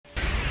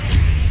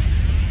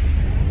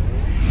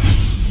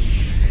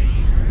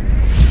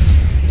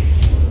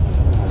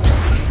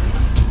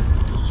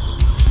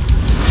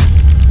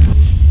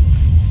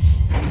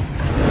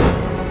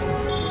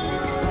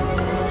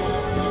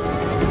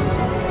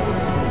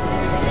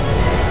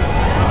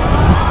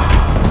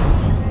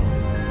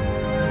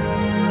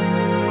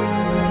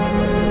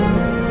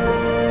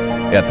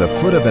At the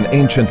foot of an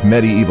ancient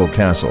medieval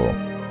castle,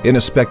 in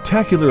a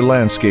spectacular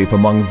landscape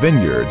among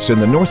vineyards in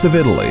the north of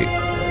Italy,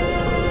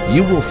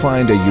 you will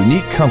find a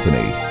unique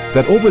company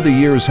that over the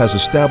years has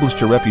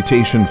established a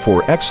reputation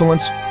for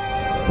excellence,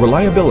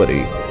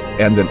 reliability,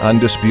 and an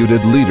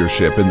undisputed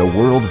leadership in the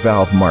world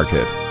valve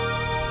market.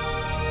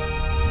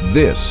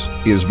 This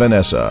is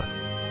Vanessa.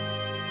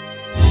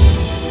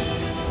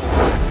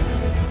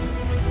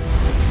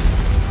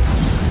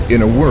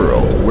 In a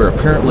world where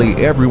apparently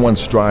everyone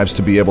strives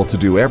to be able to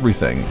do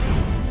everything,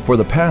 for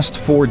the past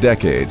 4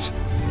 decades,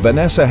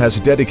 Vanessa has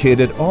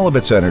dedicated all of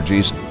its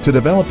energies to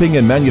developing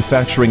and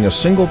manufacturing a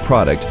single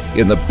product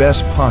in the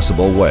best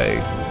possible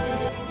way.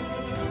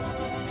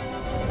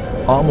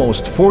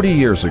 Almost 40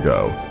 years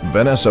ago,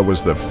 Vanessa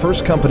was the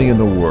first company in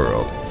the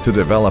world to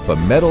develop a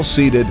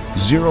metal-seated,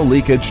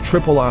 zero-leakage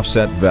triple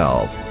offset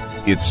valve,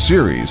 its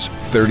Series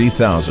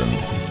 30,000.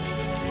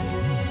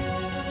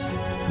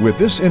 With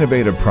this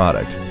innovative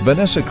product,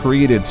 Vanessa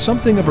created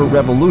something of a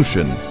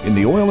revolution in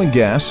the oil and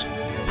gas,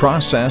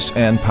 process,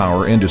 and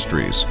power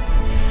industries.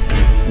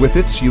 With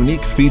its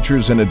unique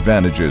features and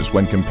advantages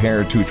when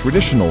compared to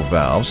traditional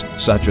valves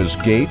such as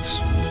gates,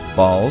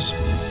 balls,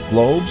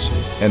 globes,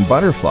 and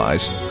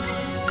butterflies,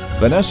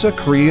 Vanessa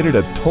created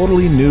a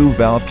totally new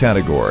valve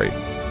category,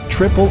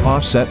 triple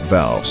offset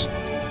valves.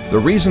 The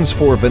reasons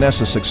for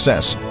Vanessa's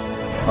success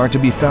are to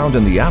be found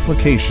in the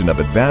application of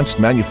advanced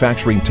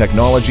manufacturing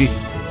technology,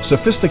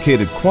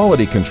 sophisticated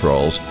quality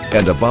controls,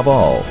 and above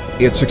all,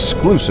 its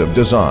exclusive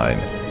design.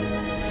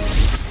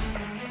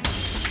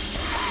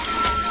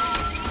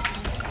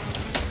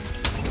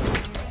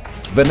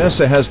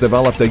 Vanessa has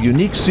developed a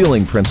unique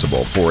sealing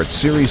principle for its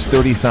Series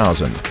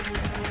 30,000,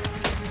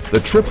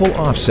 the triple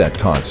offset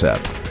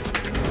concept.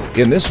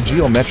 In this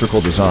geometrical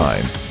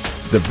design,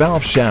 the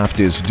valve shaft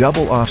is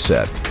double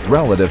offset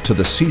relative to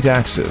the seat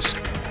axis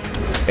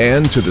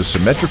and to the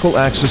symmetrical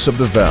axis of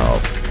the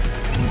valve,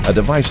 a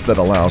device that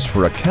allows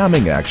for a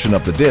camming action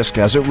of the disc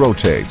as it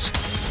rotates.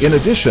 In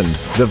addition,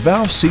 the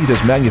valve seat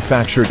is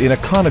manufactured in a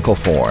conical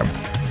form,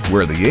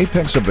 where the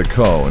apex of the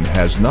cone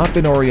has not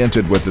been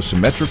oriented with the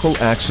symmetrical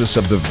axis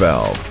of the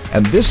valve,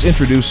 and this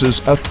introduces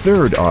a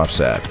third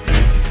offset.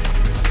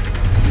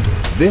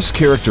 This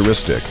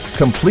characteristic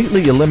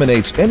completely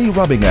eliminates any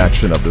rubbing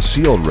action of the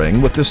seal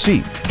ring with the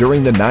seat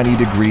during the 90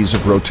 degrees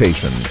of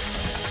rotation.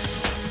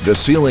 The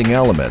sealing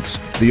elements,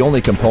 the only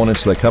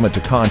components that come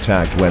into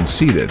contact when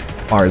seated,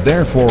 are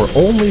therefore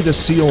only the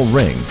seal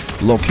ring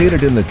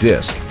located in the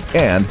disc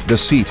and the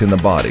seat in the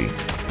body.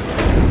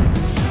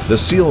 The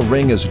seal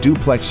ring is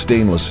duplex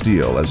stainless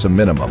steel as a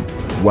minimum,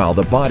 while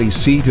the body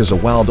seat is a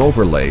weld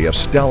overlay of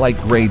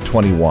stellite grade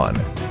 21,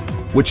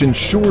 which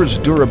ensures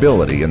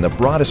durability in the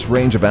broadest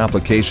range of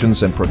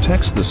applications and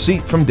protects the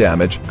seat from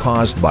damage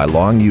caused by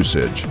long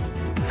usage.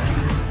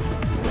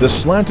 The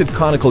slanted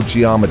conical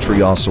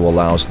geometry also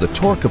allows the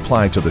torque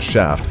applied to the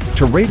shaft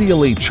to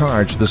radially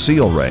charge the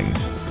seal ring.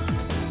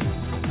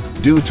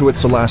 Due to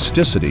its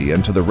elasticity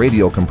and to the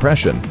radial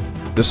compression,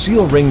 the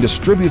seal ring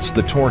distributes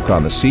the torque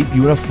on the seat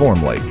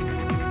uniformly.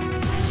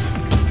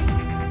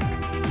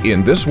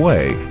 In this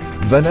way,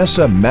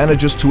 Vanessa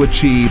manages to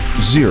achieve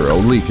zero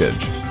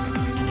leakage.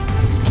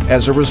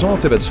 As a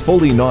result of its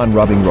fully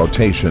non-rubbing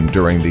rotation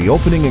during the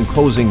opening and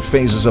closing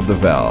phases of the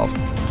valve,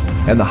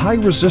 and the high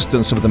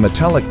resistance of the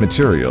metallic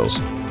materials,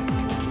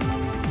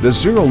 the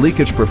zero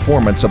leakage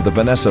performance of the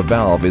Vanessa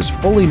valve is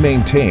fully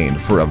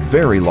maintained for a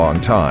very long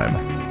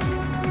time.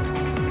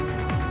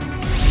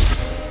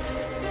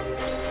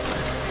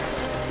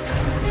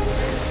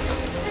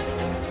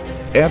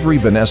 Every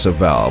Vanessa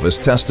valve is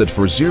tested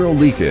for zero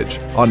leakage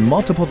on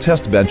multiple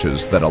test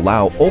benches that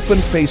allow open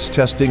face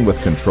testing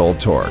with controlled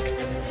torque.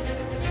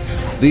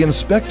 The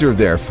inspector,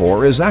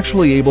 therefore, is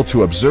actually able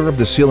to observe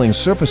the sealing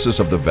surfaces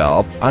of the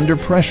valve under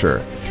pressure,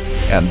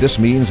 and this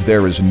means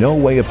there is no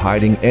way of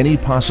hiding any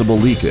possible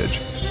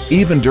leakage,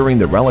 even during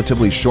the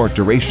relatively short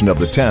duration of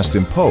the test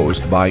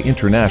imposed by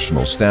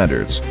international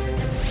standards.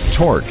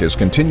 Torque is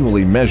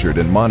continually measured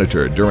and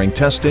monitored during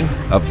testing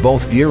of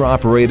both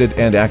gear-operated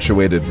and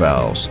actuated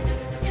valves.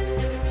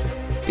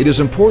 It is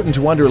important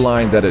to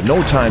underline that at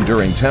no time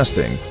during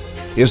testing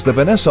is the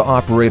Vanessa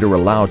operator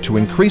allowed to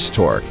increase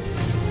torque,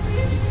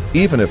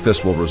 even if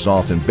this will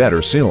result in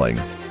better sealing.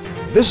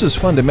 This is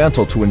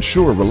fundamental to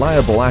ensure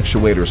reliable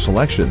actuator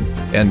selection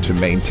and to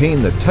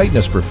maintain the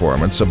tightness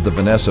performance of the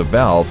Vanessa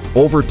valve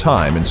over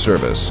time in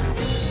service.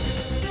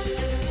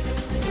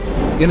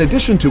 In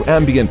addition to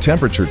ambient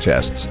temperature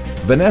tests,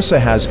 Vanessa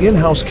has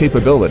in-house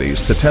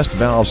capabilities to test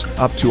valves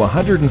up to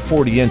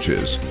 140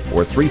 inches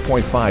or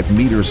 3.5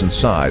 meters in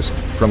size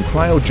from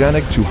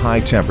cryogenic to high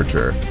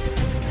temperature.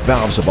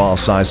 Valves of all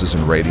sizes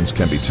and ratings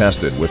can be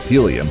tested with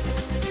helium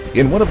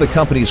in one of the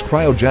company's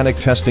cryogenic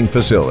testing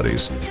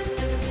facilities.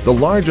 The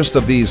largest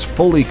of these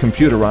fully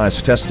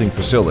computerized testing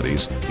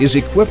facilities is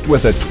equipped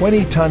with a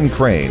 20-ton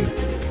crane,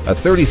 a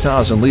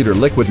 30,000-liter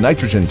liquid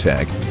nitrogen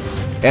tank,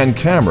 and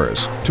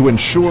cameras to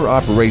ensure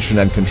operation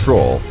and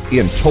control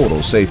in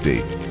total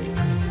safety.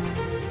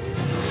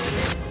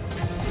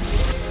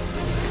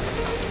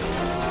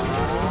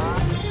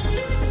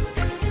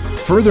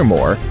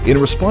 Furthermore, in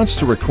response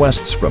to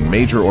requests from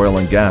major oil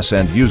and gas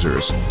end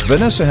users,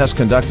 Vanessa has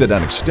conducted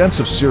an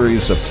extensive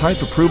series of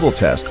type approval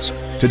tests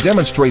to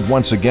demonstrate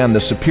once again the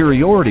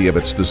superiority of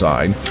its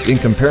design in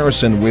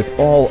comparison with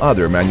all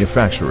other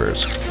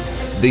manufacturers.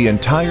 The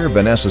entire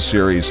Vanessa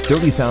Series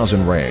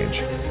 30,000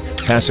 range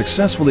has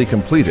successfully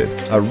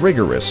completed a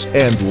rigorous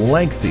and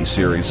lengthy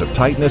series of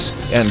tightness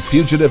and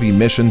fugitive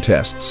emission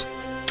tests.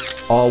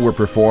 All were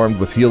performed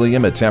with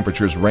helium at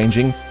temperatures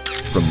ranging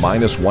from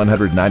minus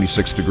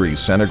 196 degrees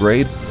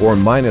centigrade or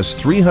minus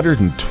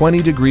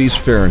 320 degrees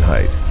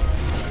Fahrenheit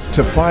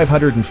to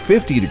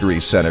 550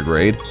 degrees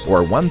centigrade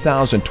or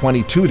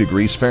 1022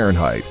 degrees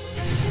Fahrenheit,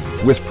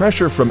 with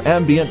pressure from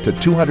ambient to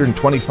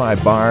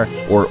 225 bar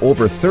or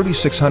over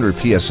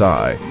 3600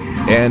 psi,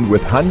 and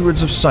with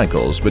hundreds of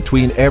cycles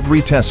between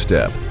every test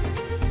step.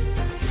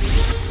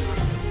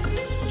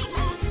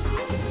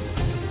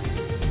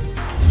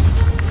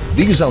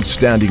 These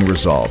outstanding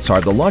results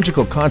are the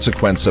logical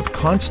consequence of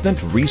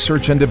constant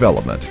research and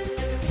development.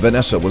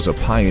 Vanessa was a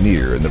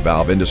pioneer in the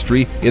valve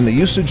industry in the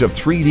usage of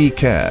 3D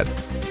CAD,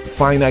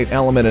 finite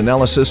element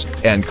analysis,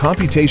 and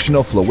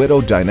computational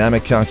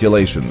fluidodynamic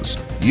calculations,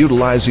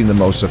 utilizing the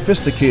most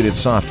sophisticated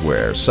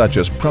software such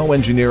as Pro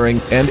Engineering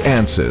and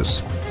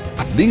ANSYS.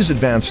 These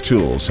advanced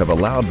tools have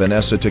allowed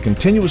Vanessa to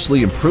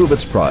continuously improve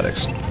its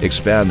products,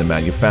 expand the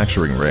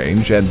manufacturing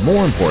range, and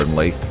more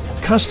importantly,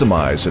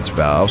 customize its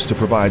valves to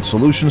provide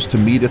solutions to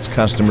meet its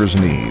customers'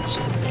 needs.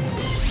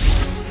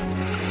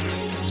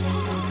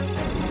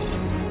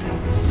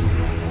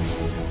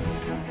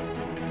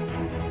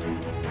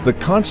 The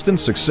constant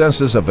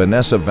successes of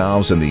Vanessa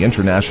valves in the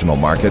international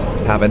market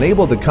have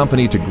enabled the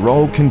company to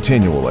grow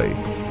continually.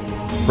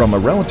 From a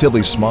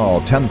relatively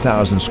small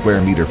 10,000 square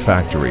meter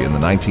factory in the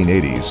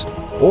 1980s,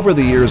 over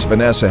the years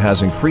Vanessa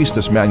has increased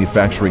its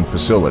manufacturing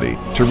facility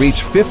to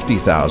reach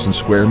 50,000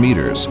 square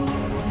meters,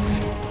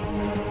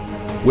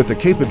 with the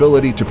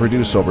capability to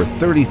produce over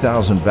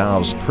 30,000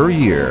 valves per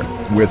year,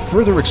 with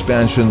further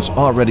expansions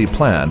already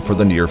planned for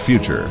the near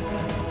future.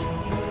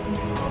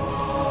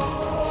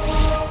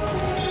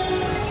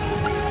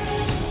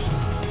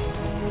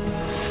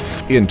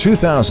 In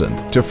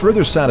 2000, to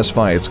further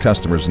satisfy its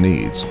customers'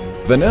 needs,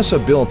 Vanessa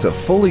built a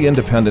fully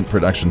independent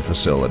production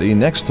facility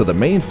next to the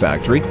main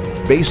factory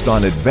based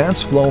on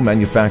advanced flow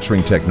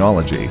manufacturing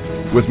technology,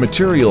 with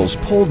materials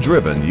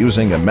pull-driven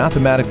using a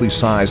mathematically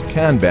sized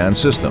Kanban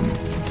system.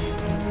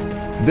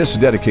 This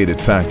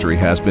dedicated factory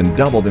has been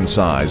doubled in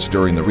size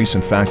during the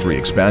recent factory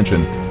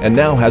expansion and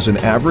now has an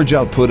average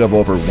output of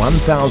over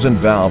 1,000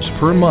 valves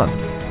per month,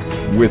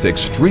 with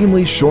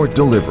extremely short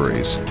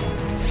deliveries.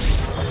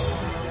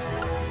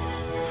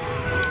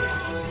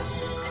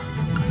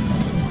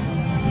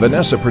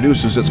 Vanessa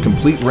produces its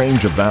complete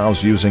range of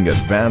valves using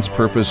advanced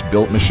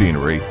purpose-built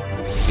machinery,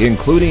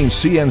 including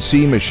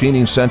CNC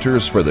machining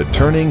centers for the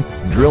turning,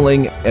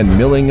 drilling, and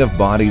milling of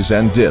bodies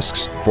and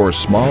discs for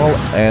small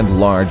and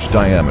large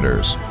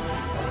diameters.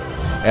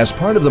 As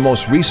part of the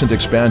most recent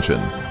expansion,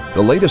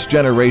 the latest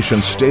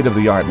generation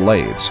state-of-the-art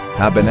lathes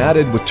have been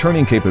added with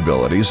turning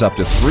capabilities up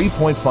to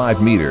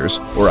 3.5 meters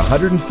or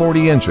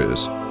 140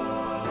 inches.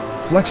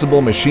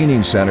 Flexible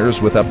machining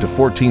centers with up to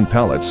 14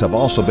 pellets have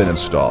also been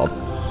installed,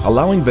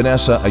 allowing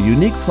Vanessa a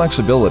unique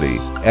flexibility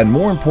and,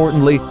 more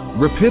importantly,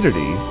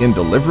 rapidity in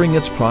delivering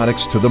its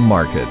products to the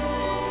market.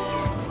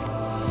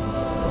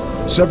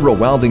 Several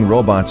welding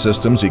robot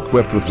systems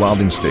equipped with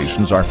welding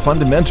stations are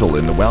fundamental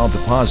in the weld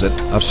deposit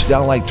of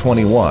Stellite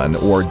 21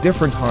 or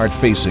different hard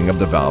facing of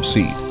the valve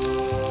seat.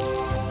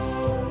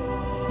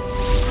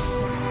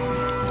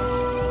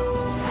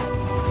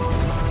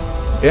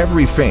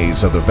 Every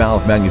phase of the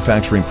valve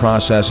manufacturing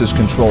process is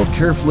controlled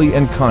carefully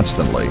and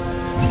constantly.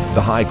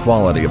 The high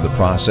quality of the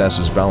process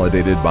is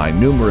validated by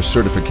numerous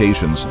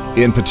certifications,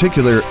 in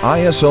particular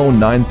ISO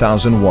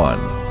 9001.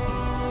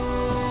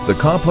 The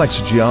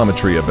complex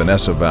geometry of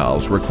Vanessa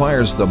valves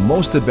requires the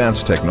most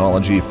advanced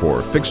technology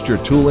for fixture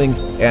tooling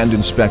and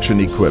inspection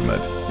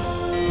equipment.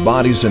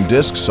 Bodies and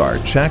discs are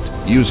checked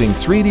using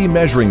 3D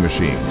measuring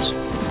machines.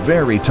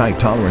 Very tight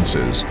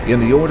tolerances, in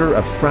the order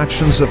of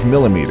fractions of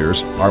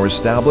millimeters, are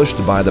established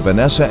by the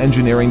Vanessa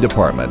Engineering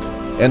Department,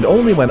 and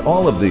only when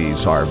all of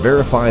these are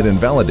verified and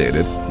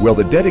validated will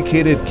the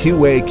dedicated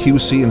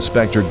QA/QC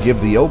inspector give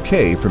the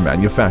OK for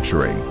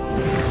manufacturing.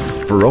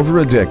 For over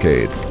a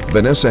decade,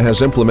 Vanessa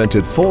has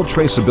implemented full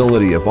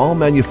traceability of all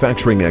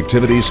manufacturing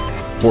activities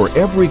for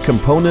every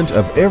component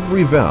of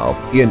every valve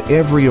in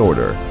every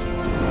order,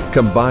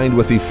 combined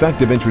with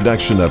effective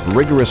introduction of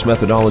rigorous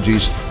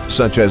methodologies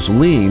such as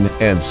Lean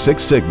and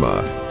Six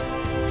Sigma.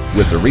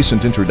 With the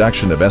recent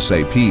introduction of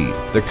SAP,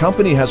 the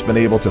company has been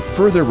able to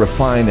further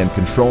refine and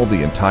control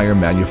the entire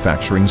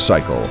manufacturing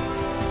cycle.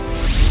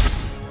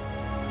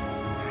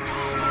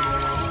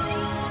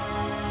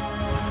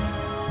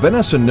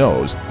 Vanessa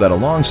knows that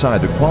alongside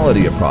the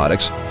quality of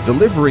products,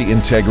 delivery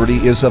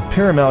integrity is of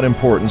paramount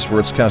importance for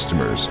its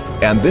customers,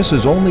 and this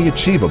is only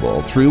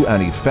achievable through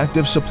an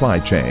effective supply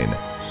chain.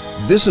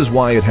 This is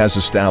why it has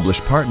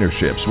established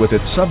partnerships with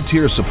its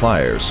sub-tier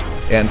suppliers,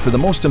 and for the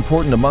most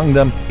important among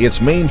them,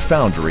 its main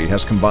foundry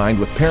has combined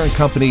with parent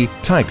company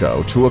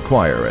Tyco to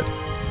acquire it.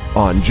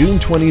 On June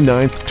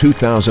 29,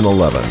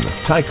 2011,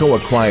 Tyco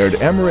acquired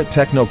Emirate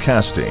Techno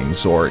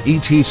Castings, or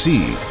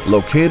ETC,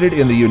 located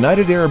in the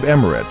United Arab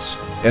Emirates,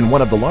 and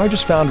one of the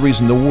largest foundries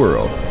in the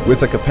world,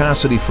 with a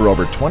capacity for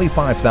over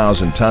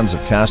 25,000 tons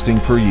of casting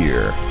per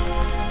year.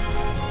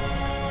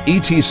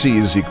 ETC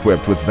is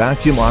equipped with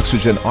vacuum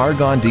oxygen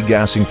argon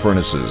degassing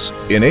furnaces,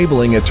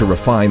 enabling it to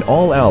refine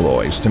all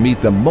alloys to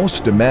meet the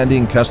most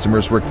demanding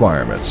customers'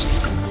 requirements.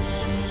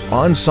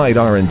 On-site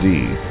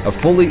R&D, a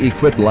fully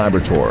equipped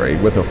laboratory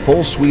with a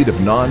full suite of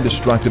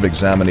non-destructive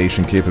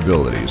examination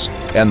capabilities,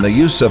 and the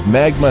use of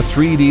Magma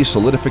 3D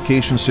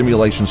solidification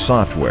simulation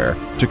software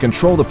to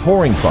control the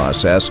pouring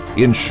process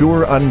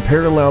ensure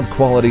unparalleled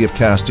quality of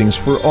castings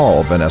for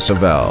all Vanessa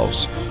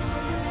valves.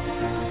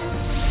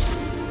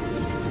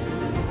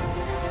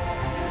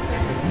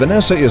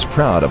 Vanessa is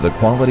proud of the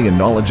quality and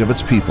knowledge of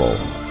its people.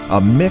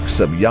 A mix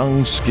of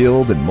young,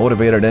 skilled, and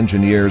motivated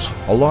engineers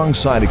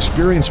alongside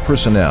experienced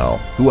personnel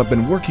who have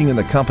been working in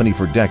the company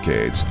for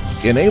decades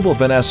enable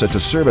Vanessa to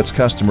serve its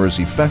customers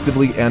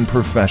effectively and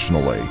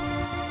professionally.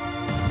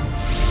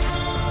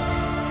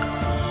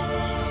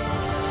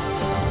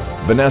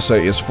 Vanessa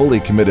is fully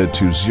committed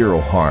to zero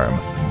harm,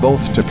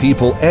 both to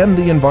people and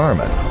the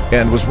environment,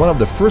 and was one of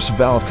the first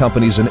valve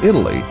companies in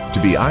Italy to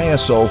be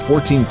ISO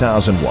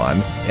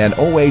 14001 and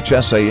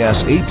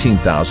OHSAS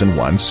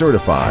 18001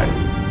 certified.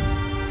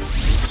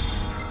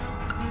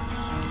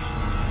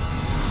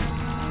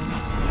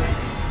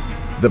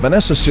 The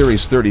Vanessa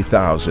Series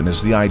 30000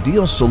 is the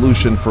ideal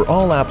solution for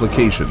all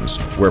applications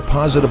where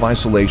positive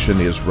isolation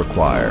is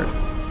required.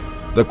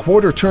 The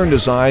quarter-turn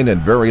design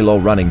and very low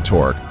running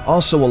torque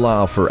also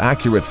allow for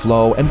accurate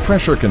flow and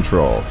pressure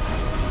control,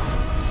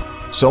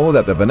 so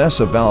that the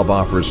Vanessa valve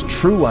offers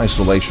true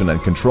isolation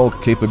and control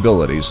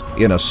capabilities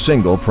in a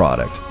single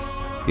product.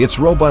 Its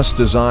robust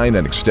design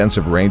and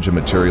extensive range of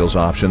materials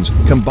options,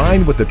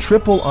 combined with the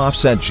triple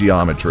offset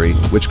geometry,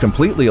 which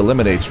completely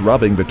eliminates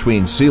rubbing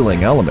between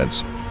sealing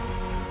elements,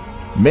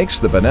 makes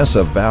the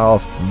Vanessa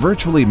valve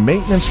virtually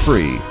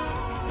maintenance-free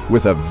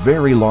with a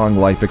very long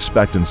life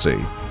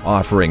expectancy,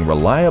 offering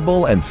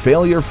reliable and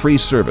failure-free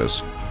service,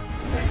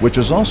 which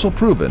is also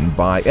proven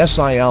by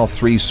SIL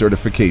 3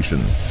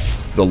 certification.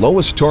 The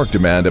lowest torque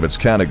demand of its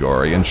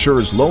category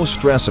ensures low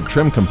stress of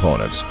trim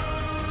components,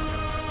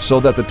 so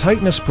that the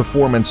tightness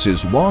performance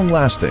is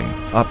long-lasting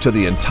up to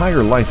the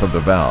entire life of the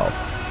valve.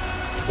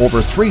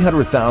 Over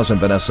 300,000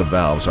 Vanessa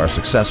valves are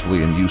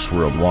successfully in use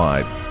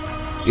worldwide,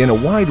 in a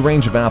wide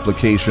range of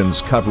applications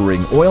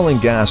covering oil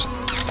and gas,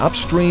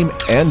 upstream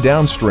and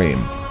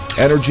downstream,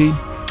 energy,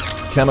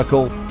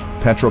 chemical,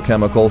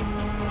 petrochemical,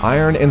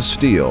 iron and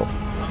steel,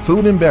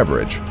 food and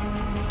beverage,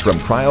 from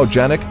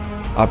cryogenic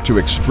up to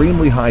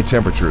extremely high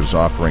temperatures,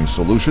 offering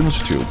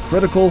solutions to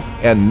critical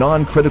and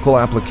non-critical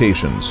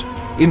applications,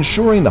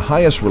 ensuring the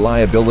highest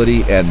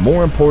reliability and,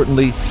 more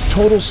importantly,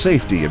 total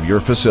safety of your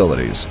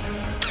facilities.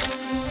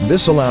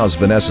 This allows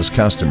Vanessa's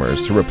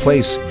customers to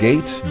replace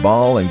gate,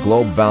 ball, and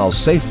globe valves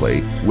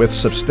safely with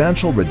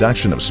substantial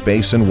reduction of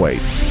space and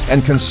weight,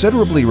 and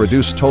considerably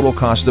reduced total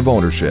cost of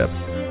ownership.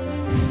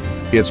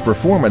 Its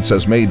performance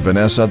has made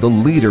Vanessa the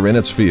leader in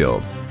its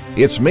field.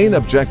 Its main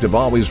objective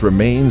always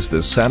remains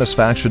the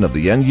satisfaction of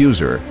the end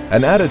user,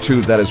 an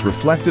attitude that is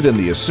reflected in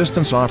the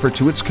assistance offered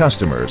to its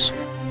customers.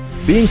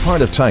 Being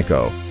part of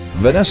Tyco,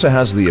 Vanessa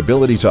has the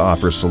ability to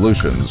offer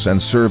solutions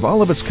and serve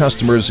all of its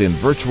customers in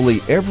virtually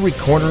every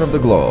corner of the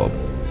globe.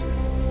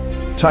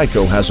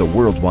 Tyco has a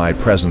worldwide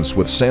presence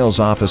with sales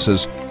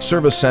offices,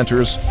 service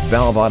centers,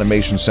 valve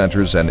automation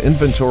centers, and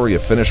inventory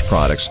of finished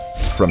products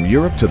from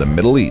Europe to the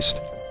Middle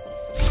East,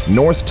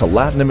 North to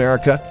Latin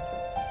America,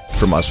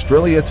 from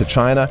Australia to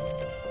China,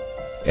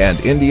 and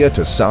India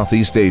to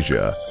Southeast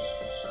Asia.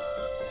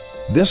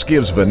 This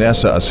gives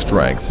Vanessa a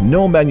strength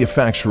no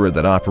manufacturer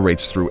that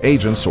operates through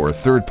agents or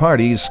third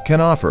parties can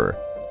offer.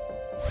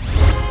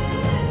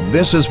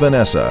 This is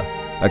Vanessa,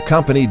 a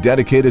company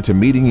dedicated to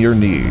meeting your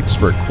needs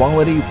for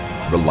quality,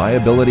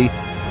 reliability,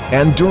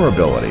 and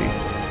durability.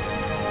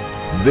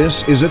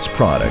 This is its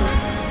product.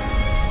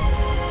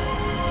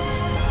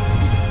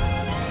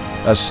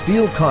 A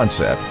steel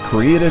concept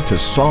created to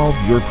solve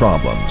your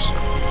problems.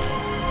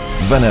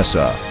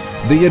 Vanessa,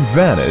 the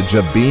advantage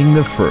of being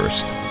the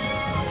first.